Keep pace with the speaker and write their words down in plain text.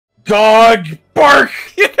Dog, bark!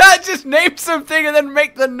 You can't just name something and then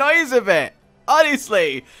make the noise of it.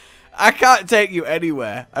 Honestly, I can't take you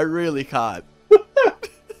anywhere. I really can't.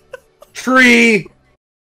 Tree!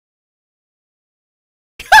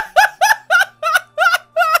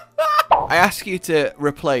 I ask you to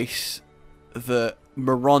replace the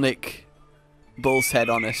moronic bull's head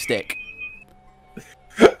on a stick.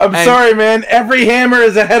 I'm sorry, man. Every hammer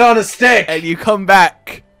is a head on a stick. And you come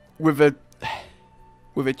back with a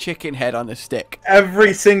chicken head on a stick.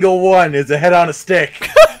 Every single one is a head on a stick.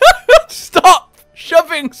 Stop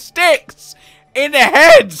shoving sticks in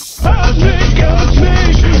heads. Have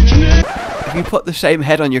you put the same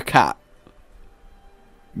head on your cat?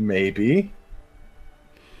 Maybe.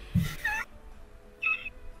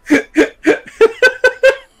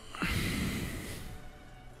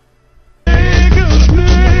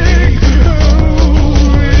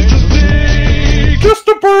 Just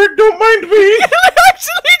a bird, don't mind me. It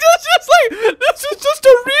actually does just like, this is just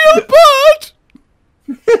a real bird.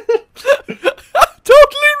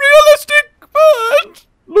 Totally realistic bird.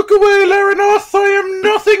 Look away, Larinoth. I am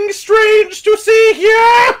nothing strange to see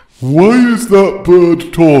here. Why is that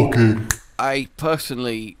bird talking? I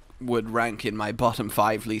personally would rank in my bottom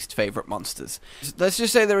 5 least favorite monsters. Let's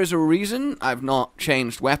just say there is a reason I've not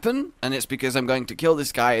changed weapon, and it's because I'm going to kill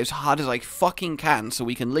this guy as hard as I fucking can so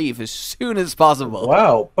we can leave as soon as possible.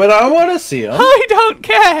 Wow, but I want to see him. I don't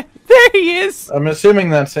care. There he is. I'm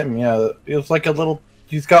assuming that's him. Yeah, it was like a little.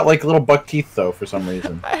 He's got like little buck teeth though for some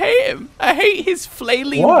reason. I hate him. I hate his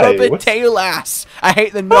flaily Why? rubber tail ass. I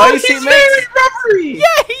hate the noise he he's makes. very rubbery.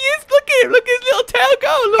 Yeah, he is. Look at him. Look at his little tail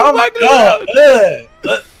go. Look Oh my god.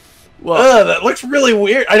 That looks really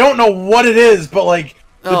weird. I don't know what it is, but like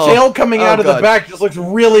the tail coming out of the back just looks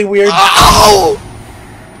really weird. Ow!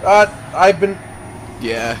 I've been.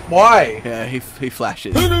 Yeah. Why? Yeah, he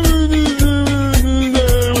flashes.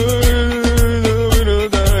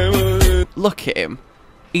 Look at him.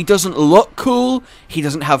 He doesn't look cool. He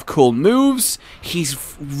doesn't have cool moves.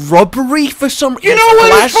 He's rubbery for some reason. You know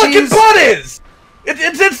what his fucking butt is?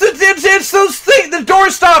 It's those things, the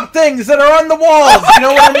doorstop things that are on the walls. You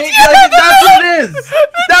know what I mean? Like, that's what it is.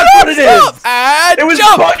 That's what it is. And it was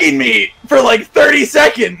bugging me for like 30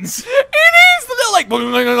 seconds. It is the little like.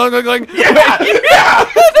 Yeah.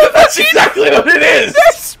 That's exactly what it is.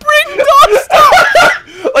 That spring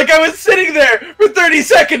doorstop. Like I was sitting there for 30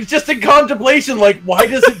 seconds just in contemplation. Like, why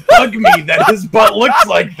does it bug me that his butt looks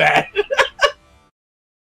like that?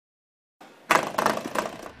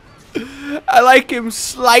 I like him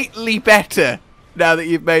slightly better now that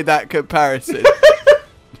you've made that comparison.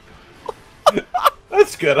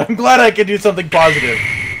 That's good. I'm glad I could do something positive.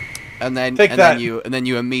 And then you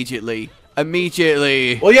immediately.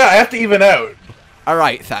 Well, yeah, I have to even out. All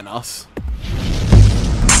right, Thanos.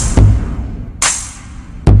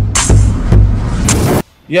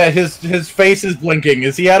 Yeah, his face is blinking.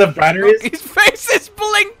 Is he out of batteries? His face is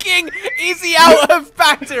blinking. Is he out of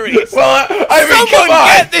batteries? Well, I mean, someone come on.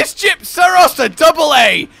 get this Chip Saros a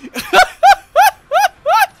AA.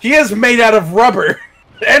 He is made out of rubber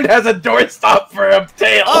and has a doorstop for a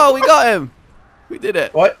tail. Oh, we got him. We did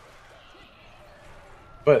it. What?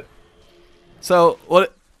 But. So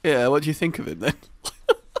what? Yeah, what do you think of him then?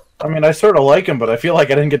 I mean, I sort of like him, but I feel like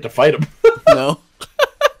I didn't get to fight him. No.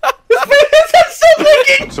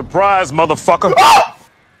 Surprise, motherfucker! Oh!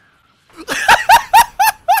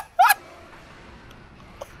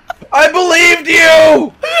 I believed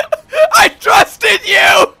you! I trusted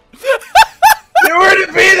you! You were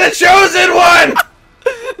to be the chosen one!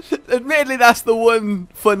 Admittedly, that's the one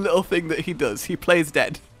fun little thing that he does. He plays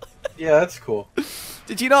dead. Yeah, that's cool.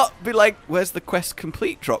 Did you not be like, where's the quest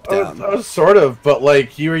complete drop down? I was sort of, but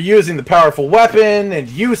like, you were using the powerful weapon, and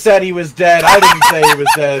you said he was dead. I didn't say he was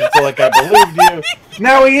dead, so like, I believed you.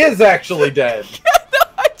 Now he is actually dead. Yeah, no,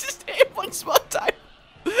 I just hit him one small time.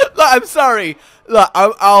 Look, I'm sorry. Look,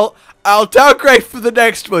 I'll downgrade for the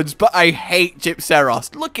next ones, but I hate Chip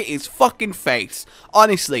Saros. Look at his fucking face.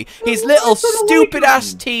 Honestly, his little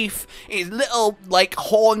stupid-ass teeth, his little, like,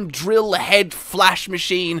 horn drill head flash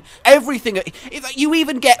machine, everything. You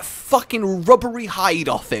even get fucking rubbery hide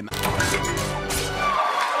off him.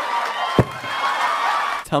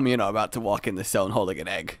 Tell me you're not about to walk in this zone holding an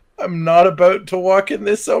egg. I'm not about to walk in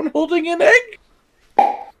this zone holding an egg.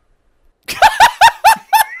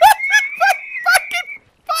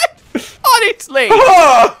 Honestly!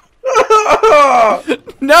 Oh!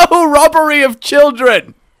 No robbery of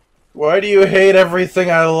children! Why do you hate everything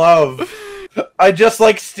I love? I just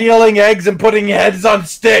like stealing eggs and putting heads on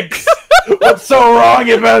sticks. What's so wrong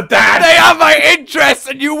about that? They are my interests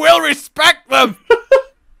and you will respect them!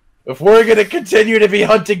 If we're gonna continue to be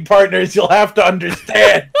hunting partners, you'll have to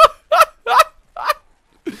understand.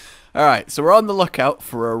 Alright, so we're on the lookout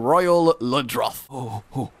for a Royal Ludroth.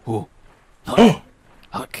 Oh.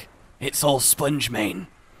 Look, it's all sponge mane.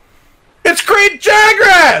 It's Great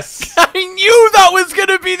Jagras! I knew that was going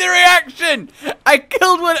to be the reaction! I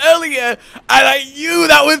killed one earlier, and I knew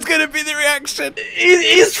that was going to be the reaction!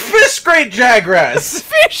 He's Fish Great Jagras!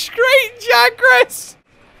 Fish Great Jagras!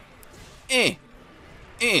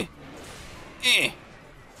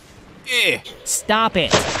 Stop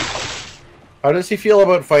it. How does he feel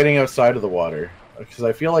about fighting outside of the water? Because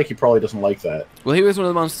I feel like he probably doesn't like that. Well, he was one of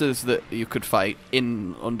the monsters that you could fight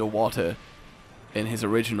in underwater in his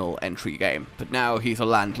original entry game, but now he's a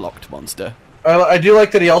landlocked monster. I do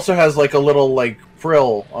like that he also has like a little like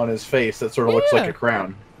frill on his face that sort of looks like a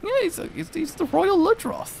crown. Yeah, he's the Royal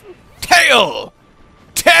Ludroth. Tail!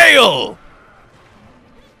 Tail!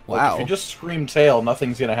 Wow. Like, if you just scream tail,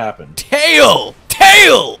 nothing's gonna happen. Tail!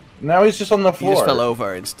 Tail! Now he's just on the floor. He just fell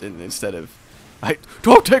over instead of...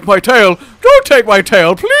 Don't take my tail! Don't take my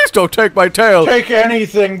tail! Please don't take my tail! Take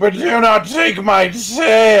anything, but do not take my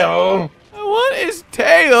tail! What is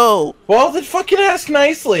tail? Well, then fucking ask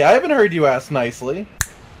nicely. I haven't heard you ask nicely.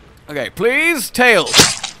 Okay, please, tail.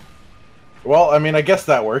 Well, I mean, I guess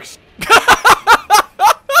that works.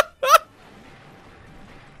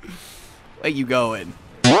 Where you going?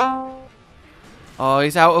 Oh,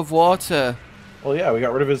 he's out of water. Well, yeah, we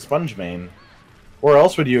got rid of his sponge mane. Where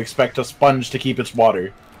else would you expect a sponge to keep its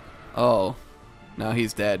water? Oh, now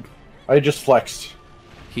he's dead. I just flexed.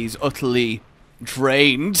 He's utterly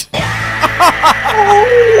drained.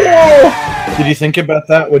 Did you think about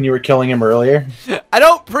that when you were killing him earlier? I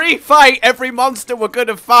don't pre-fight every monster we're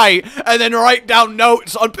gonna fight and then write down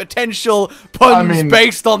notes on potential puns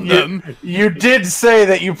based on them. You did say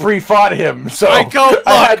that you pre-fought him, so I don't.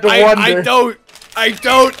 I had to wonder. I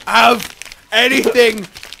don't have anything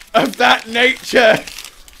of that nature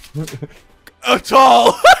at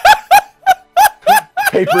all.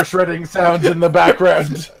 Paper shredding sounds in the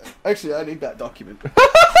background. Actually, I need that document.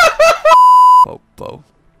 Po.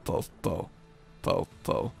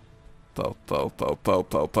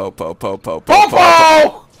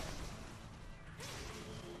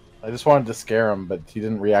 I just wanted to scare him, but he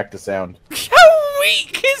didn't react to sound. How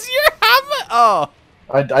weak is your hammer? Oh.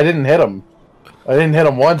 I didn't hit him. I didn't hit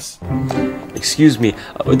him once. Excuse me,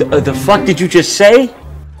 the fuck did you just say?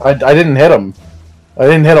 I didn't hit him. I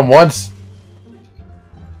didn't hit him once.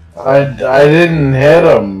 I didn't hit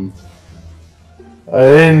him. I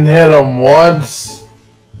didn't hit him once.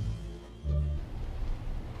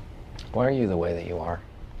 Why are you the way that you are?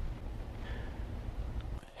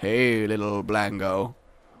 Hey, little Blango.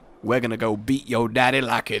 We're gonna go beat your daddy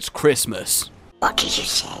like it's Christmas. What did you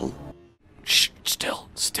say? Shh, still.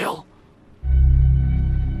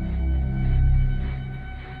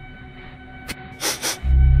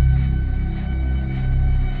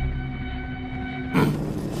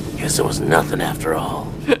 Guess it was nothing after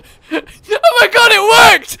all. Oh my god, it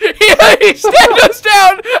worked! He stared us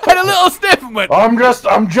down, had a little sniff and went, I'm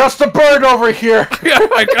just a bird over here. yeah,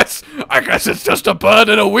 I guess it's just a bird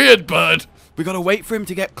and a weird bird. We gotta wait for him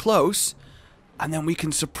to get close, and then we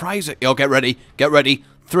can surprise it. Yo, get ready.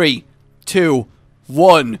 3, 2,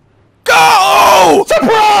 1, go!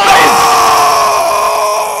 Surprise!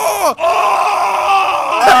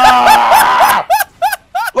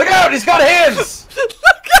 Look out, he's got hands!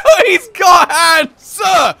 Look how he's got hands,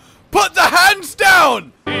 sir! Put the hands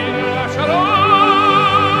down!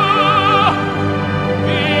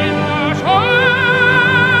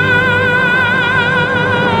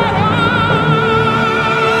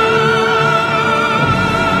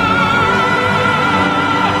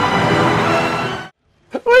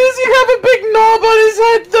 Why does he have a big knob on his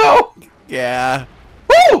head, though? Yeah.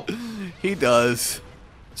 Woo! He does.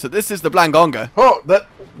 So this is the Blangonga. Oh,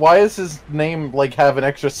 why is his name, like, have an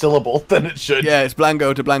extra syllable than it should? Yeah, it's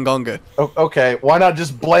Blango to Blangonga. Oh, okay, why not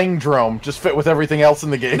just Blangdrome? Just fit with everything else in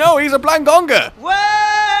the game. No, he's a Blangonga! Well,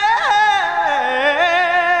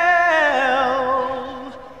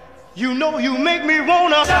 you know you make me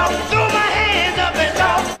wanna throw my hands up and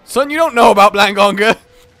down. Son, you don't know about Blangonga.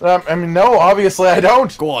 I mean, no, obviously I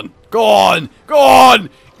don't. Go on. Go,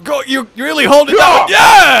 you really hold it down.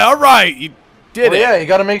 Yeah, all right, you did it. Yeah, you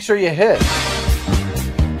gotta make sure you hit.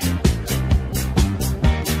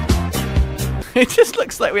 It just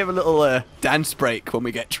looks like we have a little dance break when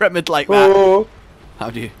we get tremored like that. Ooh.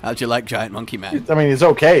 How'd you like Giant Monkey Man? I mean, he's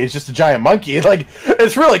okay. He's just a giant monkey. Like,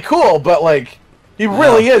 it's really cool, but like, he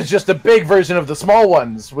really is just a big version of the small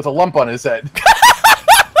ones with a lump on his head.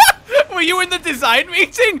 Were you in the design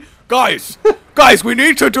meeting? Guys, we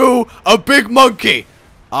need to do a big monkey.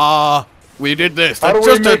 We did this. How That's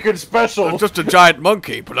do we just make it special? That's just a giant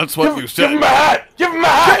monkey, but that's what you said. Give him a hat! Give him a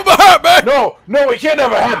hat! Give him a hat, man! No, no, we can't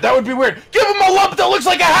have a hat. That would be weird. Give him a lump that looks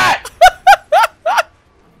like a hat!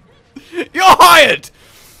 You're hired!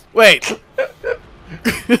 Wait.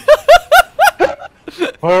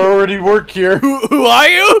 I already work here. Who are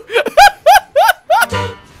you?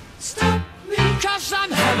 Stop me, 'cause I'm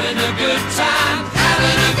having a good time,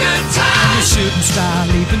 having a good time. A shooting star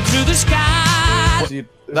leaping through the sky.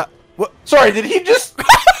 What? Sorry, did he just...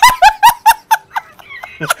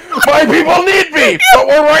 My people need me, but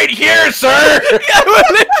we're right here, sir! Yeah, we're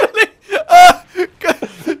literally...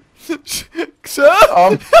 Sir?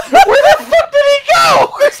 Where the fuck did he go?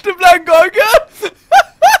 Mr. Blangonga?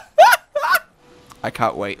 I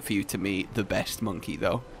can't wait for you to meet the best monkey,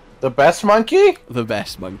 though. The best monkey? The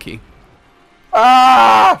best monkey.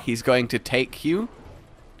 Ah! He's going to take you,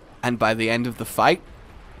 and by the end of the fight,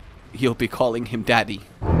 you'll be calling him Daddy.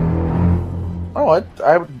 Oh,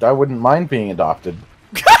 I wouldn't mind being adopted.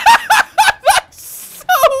 That's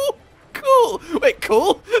so cool. Wait,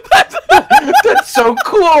 cool? That's so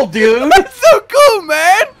cool, dude! That's so cool,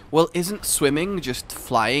 man! Well, isn't swimming just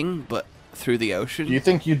flying, but through the ocean? Do you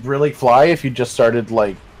think you'd really fly if you just started,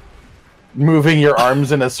 like, moving your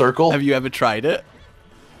arms in a circle? Have you ever tried it?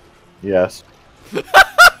 Yes.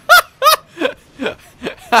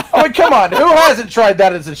 I mean, come on, who hasn't tried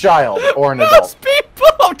that as a child or an adult? Those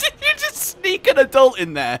people! Did you just sneak an adult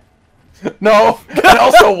in there? No. And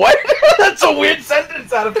also, what? That's a weird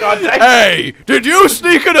sentence out of context. Hey, did you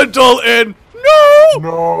sneak an adult in? No!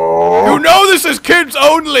 No. You know this is kids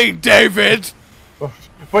only, David!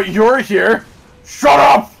 But you're here. Shut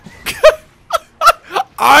up!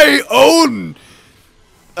 I own...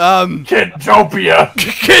 Kidtopia!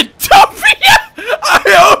 Kidtopia!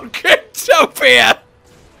 I own Kidtopia!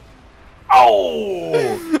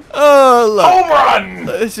 Oh! Oh, look. Home run!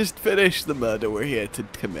 Let's just finish the murder we're here to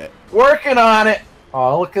commit. Working on it.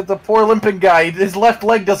 Oh, look at the poor limping guy. His left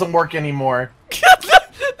leg doesn't work anymore. Without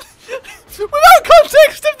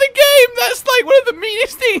context of the game, that's like one of the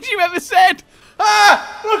meanest things you've ever said.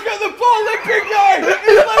 Ah! Look at the poor limping guy!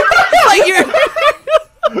 It's like you're...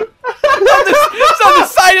 it's on the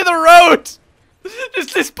side of the road.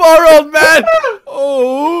 Just this poor old man.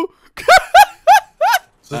 Oh.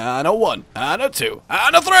 And a 1, and a 2,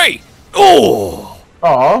 and a 3. Oh.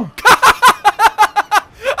 Aw.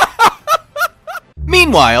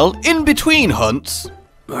 Meanwhile, in between hunts.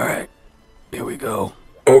 All right, here we go.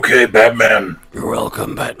 Okay, Batman. You're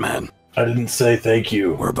welcome, Batman. I didn't say thank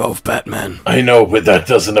you. We're both Batman. I know, but that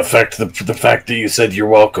doesn't affect the fact that you said you're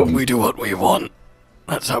welcome. We do what we want.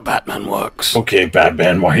 That's how Batman works. Okay,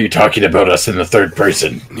 Batman, why are you talking about us in the third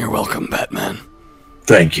person? You're welcome, Batman.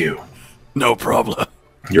 Thank you. No problem.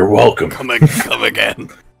 You're welcome. Come again.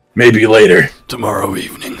 Maybe later. Tomorrow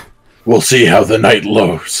evening. We'll see how the night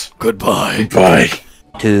lows. Goodbye. Bye.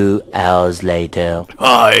 2 hours later.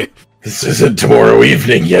 Hi. This isn't tomorrow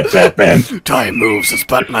evening yet, Batman. Time moves as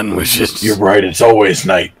Batman wishes. You're right, it's always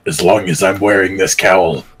night, as long as I'm wearing this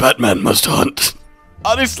cowl. Batman must hunt.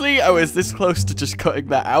 Honestly, I was this close to just cutting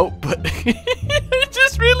that out, but it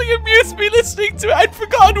just really amused me listening to it. I'd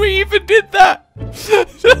forgotten we even did that.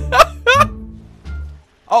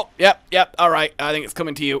 Oh, yep, alright. I think it's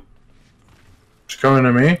coming to you. It's coming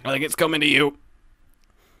to me? I think it's coming to you.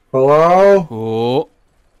 Hello? Oh.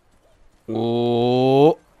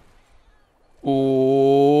 Oh.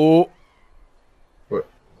 Oh.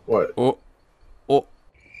 What? Oh. Oh.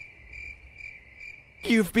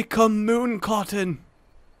 You've become Moon Cotton.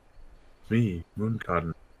 Me, Moon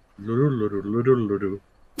Cotton. Why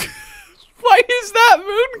is that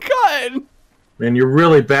Moon Cotton? Man, you're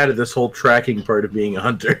really bad at this whole tracking part of being a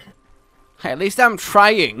hunter. Hey, at least I'm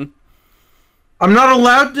trying. I'm not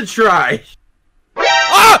allowed to try.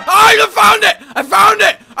 Ah! I found it! I found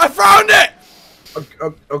it! I found it!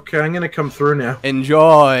 Okay, I'm gonna come through now.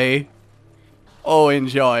 Enjoy. Oh,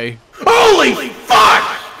 enjoy. Holy fuck!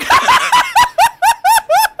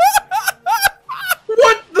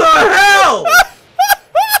 What the hell?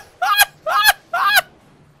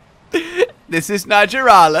 This is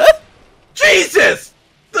Najarala. Jesus!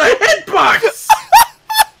 The hitbox!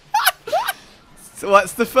 So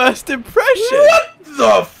what's the first impression? What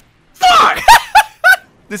the fuck?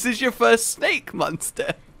 This is your first snake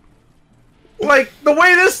monster. Like, the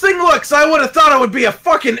way this thing looks, I would have thought it would be a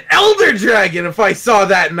fucking elder dragon if I saw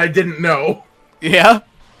that and I didn't know. Yeah?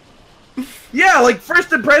 Yeah, like,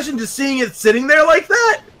 first impression, just seeing it sitting there like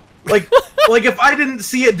that? Like, like if I didn't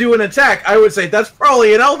see it do an attack, I would say, that's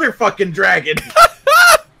probably an elder fucking dragon.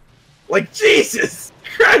 Like, Jesus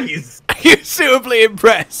Christ. Are you suitably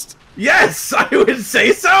impressed? Yes, I would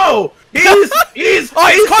say so. He's Oh, he's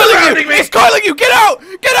coiling surrounding you! me. He's coiling you! Get out!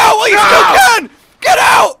 Get out while you still can! Get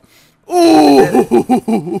out!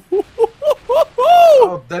 Ooh!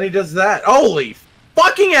 Oh, then he does that. Holy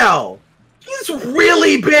fucking hell! He's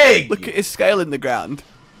really big. Look at his scale in the ground.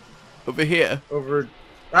 Over here. Over.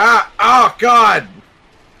 Ah! Oh God!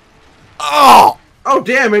 Oh! Oh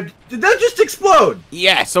damn it! Did that just explode?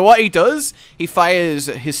 Yeah, so what he does, he fires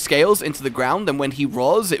his scales into the ground, and when he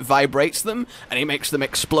roars, it vibrates them, and he makes them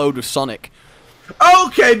explode with Sonic.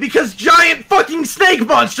 Okay, because giant fucking snake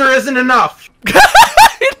monster isn't enough.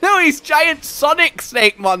 No, he's giant Sonic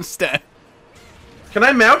Snake Monster. Can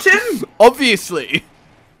I mount him? Obviously.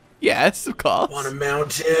 Yes, of course. I want to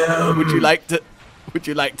mount him. Would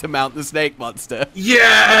you like to mount the Snake Monster?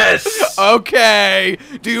 Yes. Okay.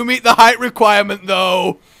 Do you meet the height requirement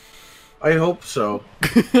though? I hope so.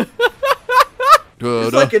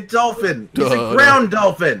 He's like a dolphin. He's a ground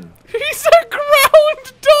dolphin. He's a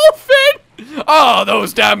ground dolphin. Oh,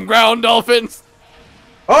 those damn ground dolphins.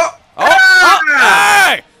 Oh!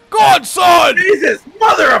 Hey! Go on, son! Jesus,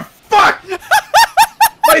 mother of fuck!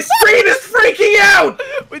 My screen is freaking out!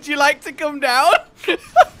 Would you like to come down?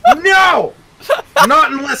 No!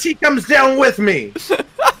 Not unless he comes down with me.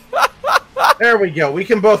 There we go. We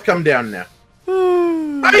can both come down now.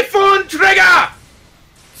 iPhone trigger!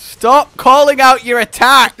 Stop calling out your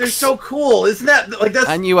attacks! They're so cool, isn't that like that's?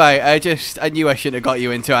 I knew I shouldn't have got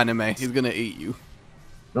you into anime. He's gonna eat you.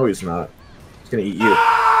 No, he's not. He's gonna eat you.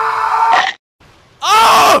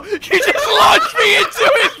 Oh! You just launched me into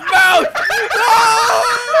his mouth!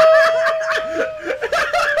 Oh!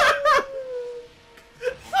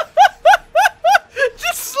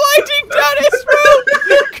 Just sliding down his mouth!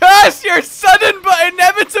 Curse your sudden but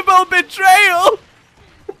inevitable betrayal!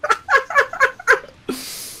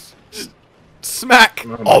 Just smack!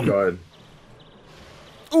 Oh my god.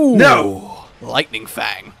 Ooh. No! Lightning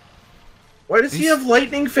Fang. Why does he have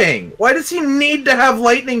Lightning Fang? Why does he need to have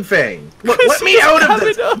Lightning Fang? Look, let me out of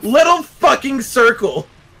this little fucking circle.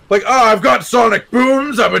 Like, oh, I've got Sonic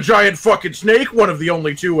Booms, I'm a giant fucking snake, one of the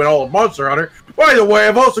only two in all of Monster Hunter. By the way,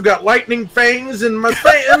 I've also got Lightning Fangs, and my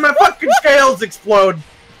fucking scales explode.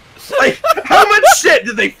 Like, how much shit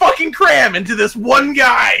did they fucking cram into this one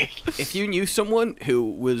guy? If you knew someone who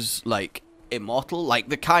was, like, immortal, like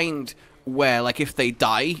the kind where, like, if they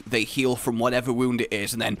die, they heal from whatever wound it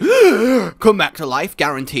is and then come back to life,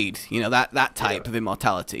 guaranteed. You know, that type of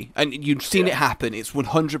immortality. And you've seen it happen. It's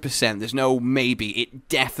 100%. There's no maybe. It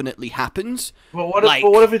definitely happens. But what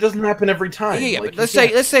if it doesn't happen every time? Yeah, like, but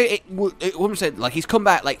let's say it wouldn't say, like, he's come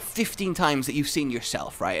back like 15 times that you've seen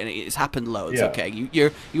yourself, right? And it's happened loads. Yeah. Okay,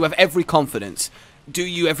 you have every confidence. Do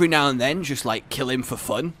you every now and then just like kill him for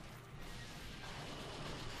fun?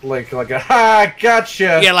 Like a ha,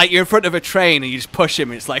 gotcha. Yeah, like you're in front of a train and you just push him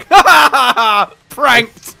and it's like, ha ha ha ha,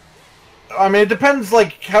 pranked. I mean, it depends,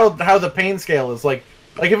 like, how the pain scale is. Like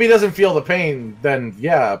if he doesn't feel the pain, then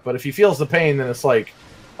yeah. But if he feels the pain, then it's like,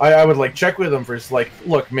 I would, like, check with him first. Like,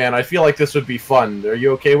 look, man, I feel like this would be fun. Are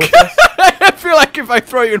you okay with this? I feel like if I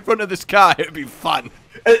throw you in front of this car, it'd be fun.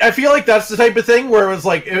 I feel like that's the type of thing where it was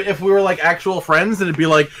like, if we were, like, actual friends, and it'd be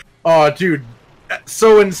like, oh, dude,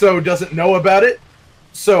 so-and-so doesn't know about it.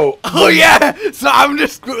 So, oh yeah, so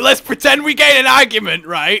let's pretend we get in an argument,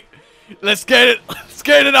 right? Let's get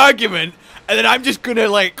in an argument, and then I'm just gonna,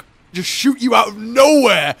 like, just shoot you out of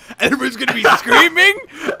nowhere, and everyone's gonna be screaming,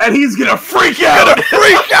 and he's gonna freak out!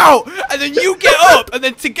 And then you get up, and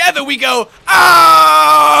then together we go,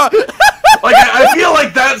 ah! Like, I feel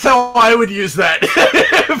like that's how I would use that,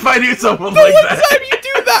 if I knew someone like that. One time you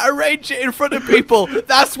do that, arrange it in front of people,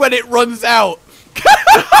 that's when it runs out.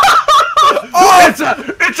 Oh,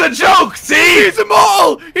 it's a joke. See, he's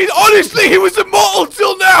immortal. He was immortal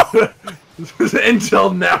till now.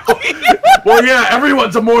 Until now. Well, yeah,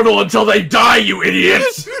 everyone's immortal until they die, you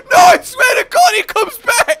idiots. No, I swear to God, he comes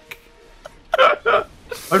back.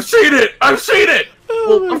 I've seen it.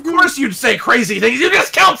 Well, of course you'd say crazy things. You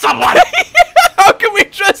just killed someone. How can we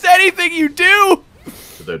trust anything you do?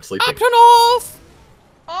 Without sleeping. Up to north.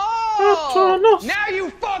 Oh! Now you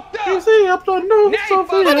fucked up!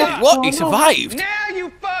 What? He survived? Now you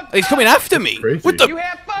fucked up! He's coming after me. Crazy. What the? You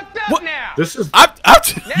have fucked up What? now! This is.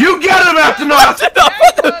 You get him, Afternoth!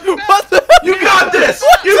 What the? You got this!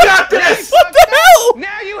 You got this! What the hell?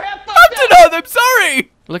 Now you have fucked up! Afternoth, I'm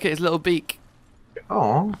sorry. Look at his little beak.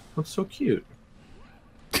 Oh, that's so cute.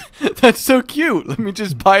 That's so cute. Let me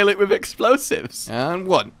just pile it with explosives. And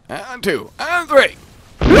 1, and 2, and 3.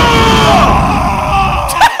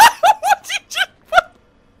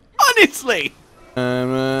 Honestly.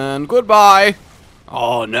 And goodbye.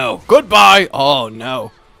 Oh no. Goodbye. Oh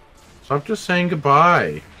no. Stop just saying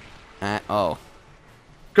goodbye. Oh.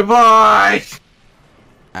 Goodbye!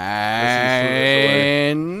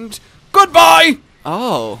 And... Goodbye!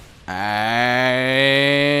 Oh.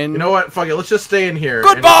 And... You know what? Fuck it. Let's just stay in here.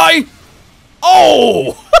 Goodbye!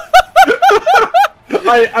 Oh!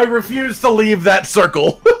 I refuse to leave that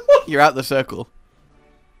circle. You're out the circle.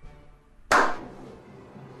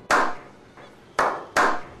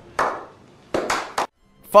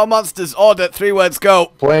 Four monsters, order, 3 words,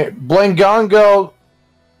 go. Blangongo,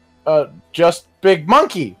 just big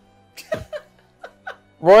monkey.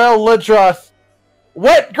 Royal Lidroth,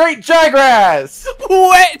 wet great jagras.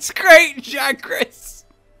 Wet great jagras.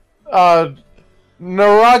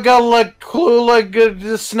 Naraga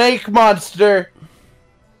the snake monster.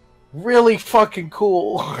 Really fucking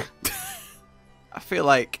cool. I feel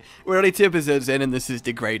like we're only 2 episodes in and this is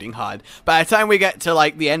degrading hard. By the time we get to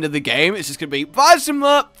like the end of the game, it's just gonna be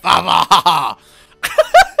Vazima.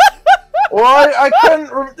 Well, I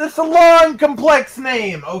couldn't. It's a long, complex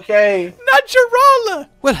name. Okay. Naturala.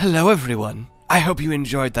 Well, hello everyone. I hope you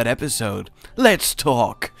enjoyed that episode. Let's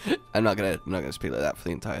talk. I'm not gonna speak like that for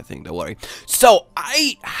the entire thing. Don't worry. So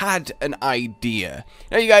I had an idea.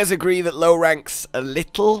 Now you guys agree that low rank's a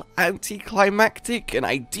little anticlimactic, and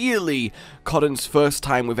ideally, Codden's first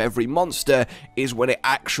time with every monster is when it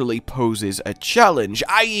actually poses a challenge,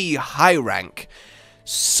 i.e., high rank.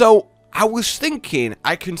 So I was thinking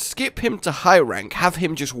I can skip him to high rank, have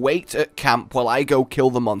him just wait at camp while I go kill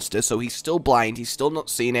the monster, so he's still blind, he's still not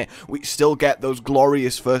seen it, we still get those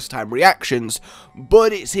glorious first time reactions,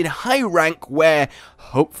 but it's in high rank where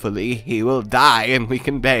hopefully he will die and we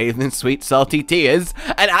can bathe in sweet salty tears,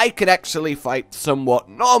 and I can actually fight somewhat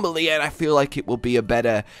normally, and I feel like it will be a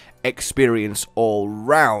better experience all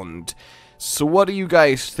round. So what do you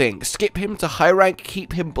guys think? Skip him to high rank,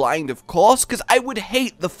 keep him blind, of course, because I would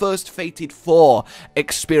hate the first Fated 4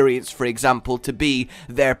 experience, for example, to be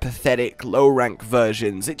their pathetic low rank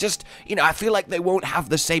versions. It just, you know, I feel like they won't have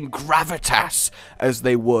the same gravitas as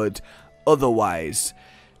they would otherwise.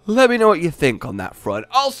 Let me know what you think on that front.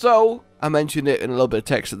 Also, I mentioned it in a little bit of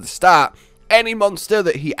text at the start, any monster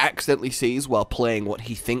that he accidentally sees while playing what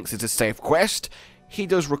he thinks is a safe quest, he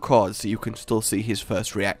does record, so you can still see his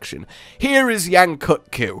first reaction. Here is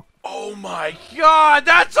Yankutku. Oh my god,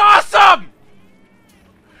 that's awesome!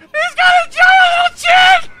 He's got a giant little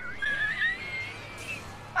chin!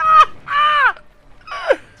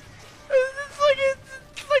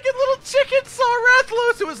 It's like a little chicken saw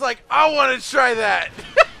Rathalos. It was like, I want to try that.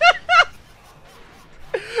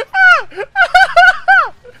 This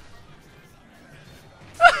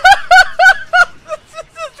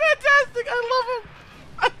is fantastic. I love him.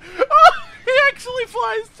 Oh, he actually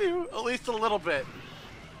flies too, at least a little bit.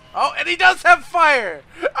 Oh, and he does have fire.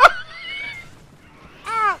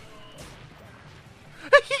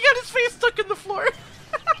 He got his face stuck in the floor.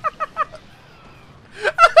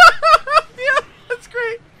 Yeah, that's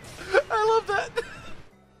great. I love that.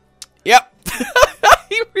 Yep.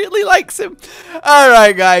 He really likes him.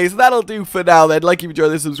 Alright guys, that'll do for now then. Like if you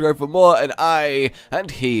enjoyed this, subscribe for more, and I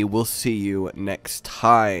and he will see you next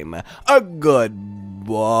time. A goodbye.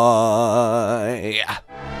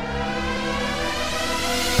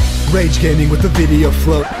 Rage Gaming with the video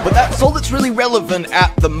float. But that's all that's really relevant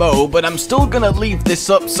at the mo, but I'm still gonna leave this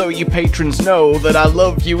up so you patrons know that I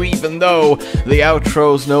love you even though the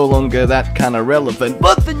outro's no longer that kind of relevant.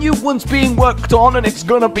 But the new one's being worked on and it's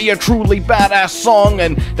gonna be a truly badass song,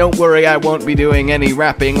 and don't worry, I won't be doing any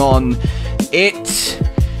rapping on it.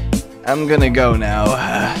 I'm gonna go now.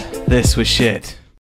 This was shit.